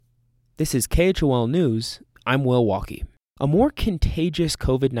This is KHOL News. I'm Will Walkie. A more contagious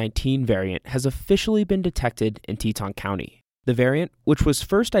COVID-19 variant has officially been detected in Teton County. The variant, which was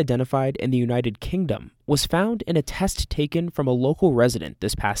first identified in the United Kingdom, was found in a test taken from a local resident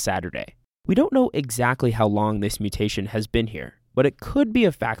this past Saturday. We don't know exactly how long this mutation has been here, but it could be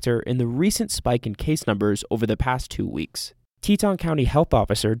a factor in the recent spike in case numbers over the past 2 weeks. Teton County Health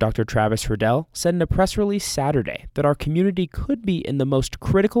Officer Dr. Travis Riddell said in a press release Saturday that our community could be in the most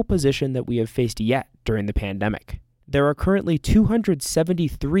critical position that we have faced yet during the pandemic. There are currently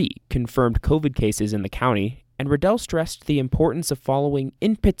 273 confirmed COVID cases in the county, and Riddell stressed the importance of following,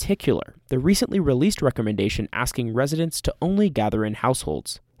 in particular, the recently released recommendation asking residents to only gather in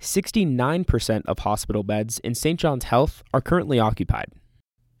households. 69% of hospital beds in St. John's Health are currently occupied.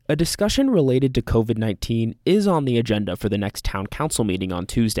 A discussion related to COVID-19 is on the agenda for the next town council meeting on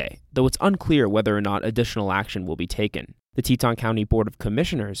Tuesday, though it's unclear whether or not additional action will be taken. The Teton County Board of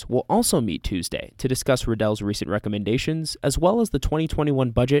Commissioners will also meet Tuesday to discuss Riddell's recent recommendations, as well as the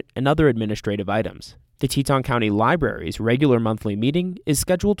 2021 budget and other administrative items. The Teton County Library's regular monthly meeting is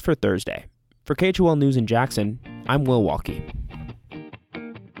scheduled for Thursday. For KHOL News in Jackson, I'm Will Walkie.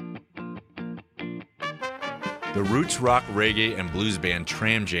 The roots rock, reggae, and blues band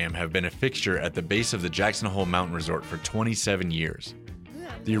Tram have been a fixture at the base of the Jackson Hole Mountain Resort for 27 years.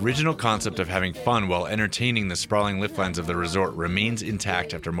 The original concept of having fun while entertaining the sprawling liftlands of the resort remains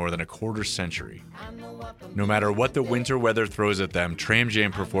intact after more than a quarter century. No matter what the winter weather throws at them, Tram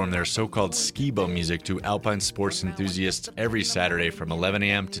perform their so-called ski bum music to alpine sports enthusiasts every Saturday from 11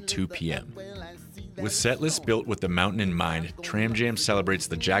 a.m. to 2 p.m. With setlists built with the mountain in mind, Tram celebrates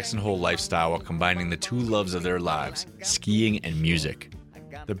the Jackson Hole lifestyle while combining the two loves of their lives, skiing and music.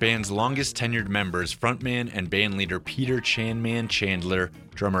 The band's longest tenured members, frontman and bandleader Peter Chanman Chandler,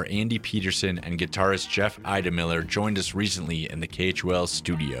 drummer Andy Peterson, and guitarist Jeff Idemiller joined us recently in the KHOL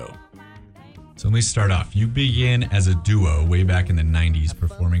studio. So let me start off. You began as a duo way back in the 90s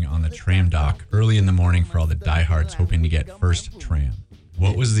performing on the Tram dock early in the morning for all the diehards hoping to get first Tram.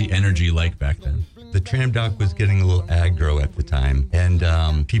 What was the energy like back then? The Tram dock was getting a little aggro at the time,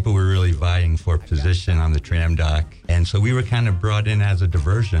 and people were really vying for position on the Tram dock. And so we were kind of brought in as a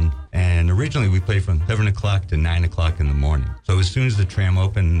diversion. And originally we played from 7 o'clock to 9 o'clock in the morning. So as soon as the Tram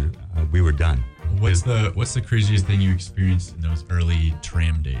opened, we were done. What's the craziest thing you experienced in those early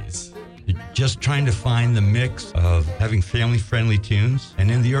Tram days? Just trying to find the mix of having family-friendly tunes.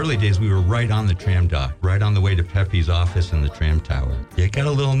 And in the early days, we were right on the Tram dock, right on the way to Pepe's office in the Tram tower. It got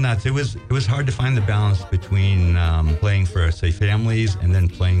a little nuts. It was hard to find the balance between playing for, say, families and then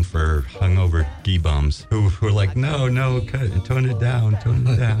playing for hungover ski bums who were like, no, cut it, tone it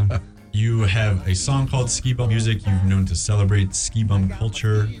down. You have a song called Ski Bum Music. You've known to celebrate ski bum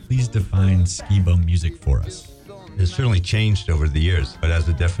culture. Please define ski bum music for us. It's certainly changed over the years, but as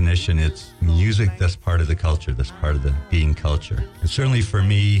a definition, it's music that's part of the culture, that's part of the being culture. And certainly for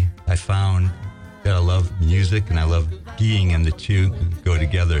me, I found that I love music and I love skiing, and the two go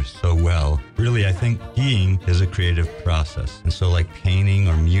together so well. Really, I think skiing is a creative process. And so like painting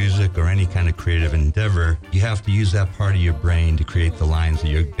or music or any kind of creative endeavor, you have to use that part of your brain to create the lines that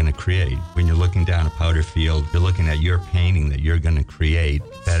you're going to create. When you're looking down a powder field, you're looking at your painting that you're going to create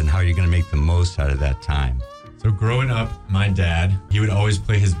and how you're going to make the most out of that time. So growing up, my dad, he would always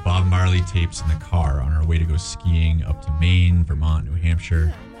play his Bob Marley tapes in the car on our way to go skiing up to Maine, Vermont, New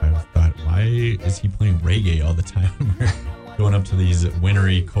Hampshire. I thought, why is he playing reggae all the time? We're going up to these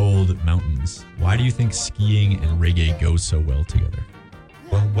wintry, cold mountains. Why do you think skiing and reggae go so well together?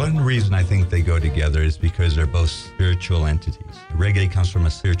 Well, one reason I think they go together is because they're both spiritual entities. Reggae comes from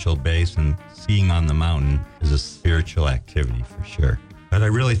a spiritual base, and skiing on the mountain is a spiritual activity for sure. But I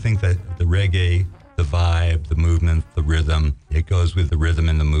really think that the reggae, the vibe, the movement, the rhythm, it goes with the rhythm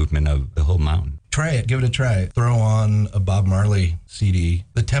and the movement of the whole mountain. Try it. Give it a try. Throw on a Bob Marley CD.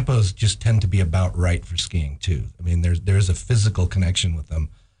 The tempos just tend to be about right for skiing, too. I mean, there's a physical connection with them.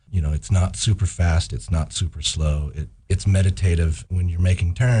 You know, it's not super fast. It's not super slow. It's meditative. When you're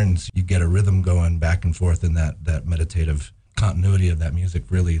making turns, you get a rhythm going back and forth, and that meditative continuity of that music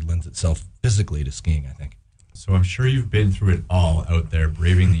really lends itself physically to skiing, I think. So I'm sure you've been through it all out there,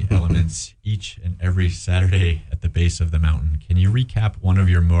 braving the elements each and every Saturday at the base of the mountain. Can you recap one of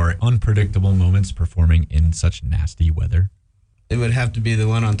your more unpredictable moments performing in such nasty weather? It would have to be the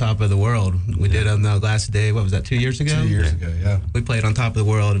one on top of the world. We did on the last day, what was that, 2 years ago? 2 years ago, yeah. We played on top of the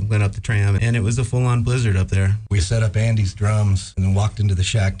world and went up the Tram, and it was a full-on blizzard up there. We set up Andy's drums and then walked into the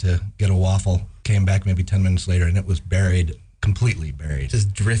shack to get a waffle, came back maybe 10 minutes later, and it was buried, completely buried.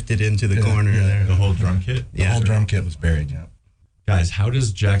 Just drifted into the corner there. The whole drum kit? The whole drum kit was buried, yeah. Guys, how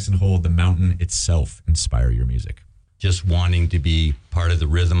does Jackson Hole, the mountain itself, inspire your music? just wanting to be part of the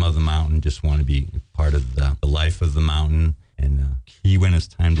rhythm of the mountain, just want to be part of the life of the mountain, and ski when it's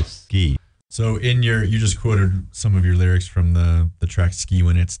time to ski. So you just quoted some of your lyrics from the track Ski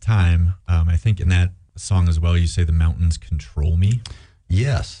When It's Time. I think in that song as well, you say the mountains control me.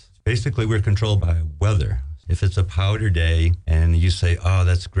 Yes. Basically, we're controlled by weather. If it's a powder day and you say, oh,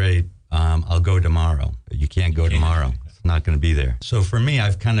 that's great, I'll go tomorrow. You can't go tomorrow. It's not going to be there. So for me,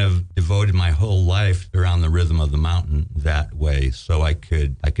 I've kind of devoted my whole life around the rhythm of the mountain that way. So I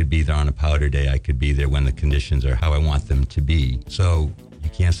could be there on a powder day. I could be there when the conditions are how I want them to be. So you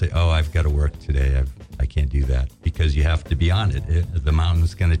can't say, oh, I've got to work today. I can't do that, because you have to be on it. The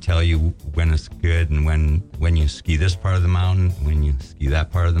mountain's going to tell you when it's good, and when you ski this part of the mountain, when you ski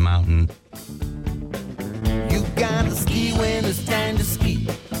that part of the mountain. You gotta ski when it's time to ski,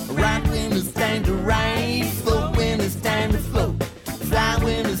 ride when it's time to ride, float when it's time to float, fly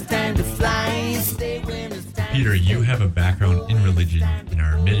when it's time to fly, stay when it's time. Peter, you have a background in religion and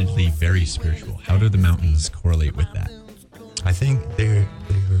are admittedly very spiritual. How do the mountains correlate with that? I think they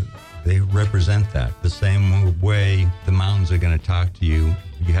represent that. The same way the mountains are going to talk to you,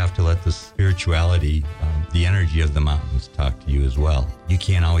 you have to let the spirituality, the energy of the mountains talk to you as well. You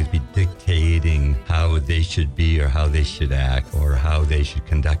can't always be dictating how they should be or how they should act or how they should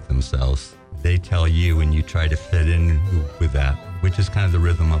conduct themselves. They tell you, and you try to fit in with that, which is kind of the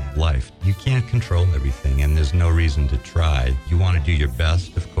rhythm of life. You can't control everything, and there's no reason to try. You want to do your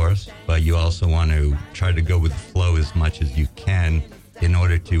best, of course, but you also want to try to go with the flow as much as you can in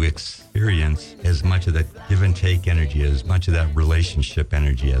order to experience as much of that give and take energy, as much of that relationship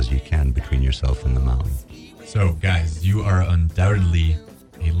energy as you can between yourself and the mountain. So, guys, you are undoubtedly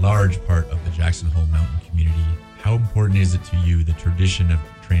a large part of the Jackson Hole mountain community. How important is it to you, the tradition of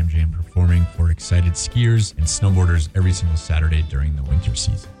Tram Jam performing for excited skiers and snowboarders every single Saturday during the winter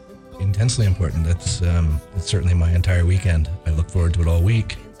season? Intensely important. It's certainly my entire weekend. I look forward to it all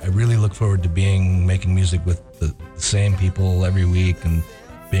week. I really look forward to making music with the same people every week, and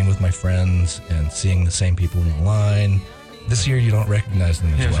being with my friends and seeing the same people in the line. This year you don't recognize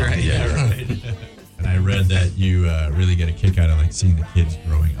them as well. Right. Yeah, right. And I read that you really get a kick out of seeing the kids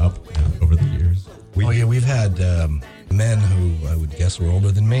growing up over the years. We've had men who I would guess were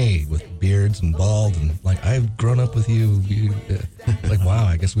older than me, with beards and bald, and I've grown up with you. Wow,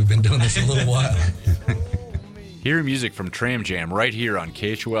 I guess we've been doing this a little while. Hear music from Tram Jam right here on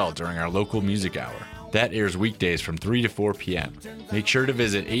KHOL during our local music hour. That airs weekdays from 3 to 4 p.m. Make sure to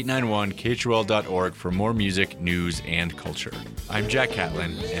visit 891khol.org for more music, news, and culture. I'm Jack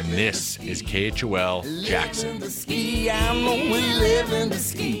Catlin, and this is KHOL Jackson. Living the ski, I know we live in the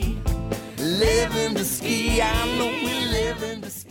ski. Living the ski, I know we